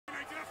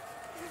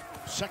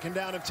Second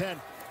down and 10.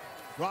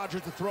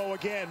 Rodgers to throw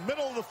again.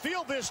 Middle of the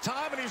field this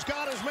time, and he's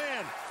got his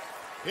man.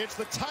 It's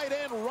the tight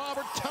end,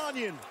 Robert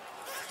Tonyan.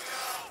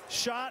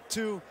 Shot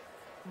to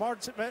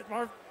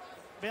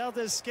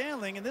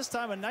Valdez-Scantling, and this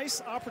time a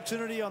nice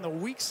opportunity on the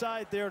weak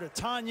side there to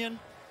Tonyan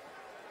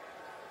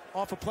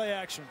off of play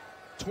action.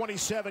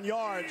 27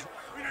 yards.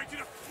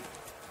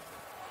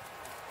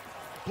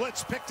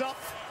 Blitz picked up.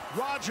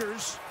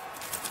 Rodgers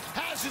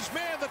has his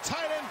man, the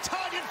tight end,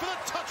 Tonyan, for the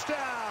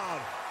touchdown.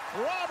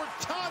 Robert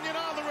Tonyan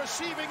on the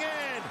receiving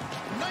end.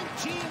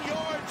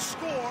 19-yard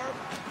score,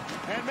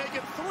 and make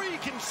it 3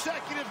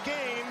 consecutive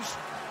games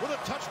with a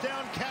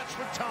touchdown catch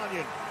for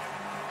Tonyan.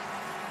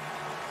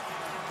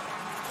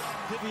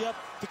 Divvy up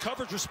the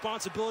coverage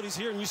responsibilities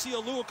here, and you see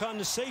Oluokun,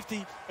 the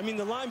safety, the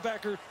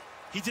linebacker,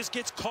 he just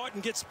gets caught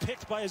and gets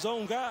picked by his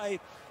own guy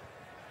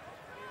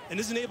and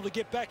isn't able to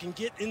get back and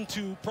get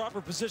into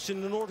proper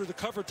position in order to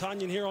cover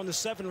Tonyan here on the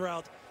 7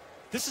 route.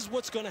 This is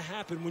what's going to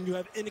happen when you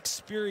have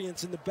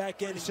inexperience in the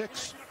back end.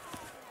 6.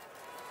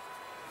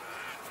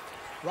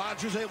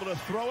 Rodgers able to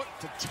throw it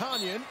to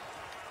Tonyan.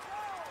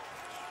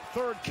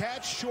 Third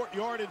catch, short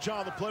yardage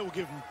on the play. We'll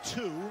give him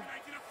 2.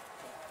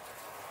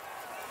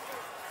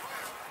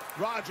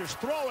 Rodgers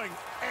throwing,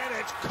 and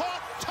it's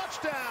caught.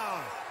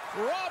 Touchdown.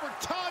 Robert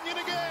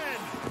Tonyan again.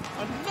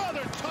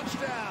 Another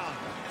touchdown.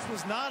 This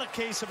was not a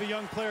case of a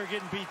young player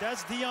getting beat.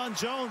 That's Deion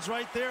Jones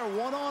right there.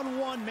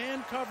 One-on-one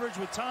man coverage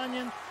with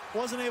Tonyan.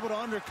 Wasn't able to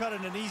undercut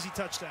it, an easy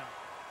touchdown.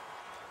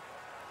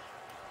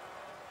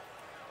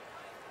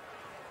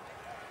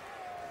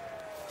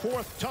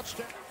 Fourth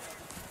touchdown.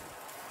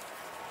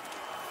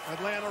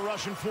 Atlanta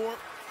rushing for.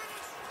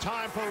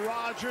 Time for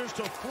Rodgers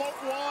to float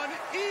one.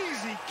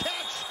 Easy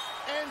catch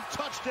and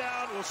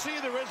touchdown. We'll see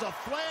there is a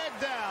flag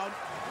down.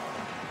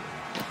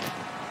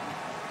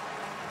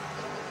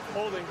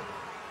 Holding.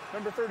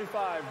 Number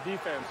 35,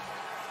 defense.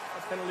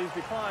 Penalties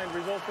declined.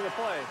 Results of the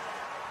play.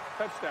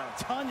 Touchdown.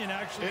 Tonyan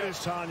actually. It is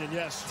Tonyan,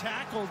 yes.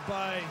 Tackled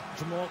by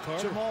Jamal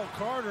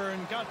Carter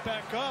and got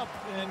back up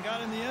and got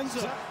in the end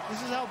zone.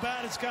 This is how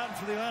bad it's gotten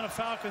for the Atlanta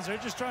Falcons. They're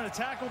just trying to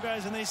tackle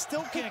guys, and they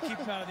still can't keep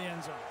them out of the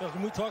end zone. Look,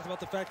 and we talked about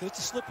the fact that it's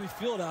a slippery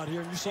field out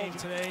here, and you saw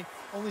today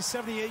only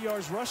 78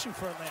 yards rushing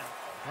for Atlanta.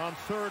 On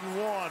 3rd and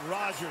 1,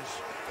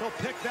 Rodgers. He'll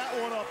pick that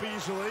one up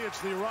easily.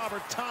 It's the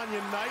Robert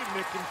Tonyan night, and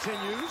it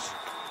continues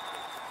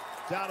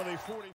down to the 40.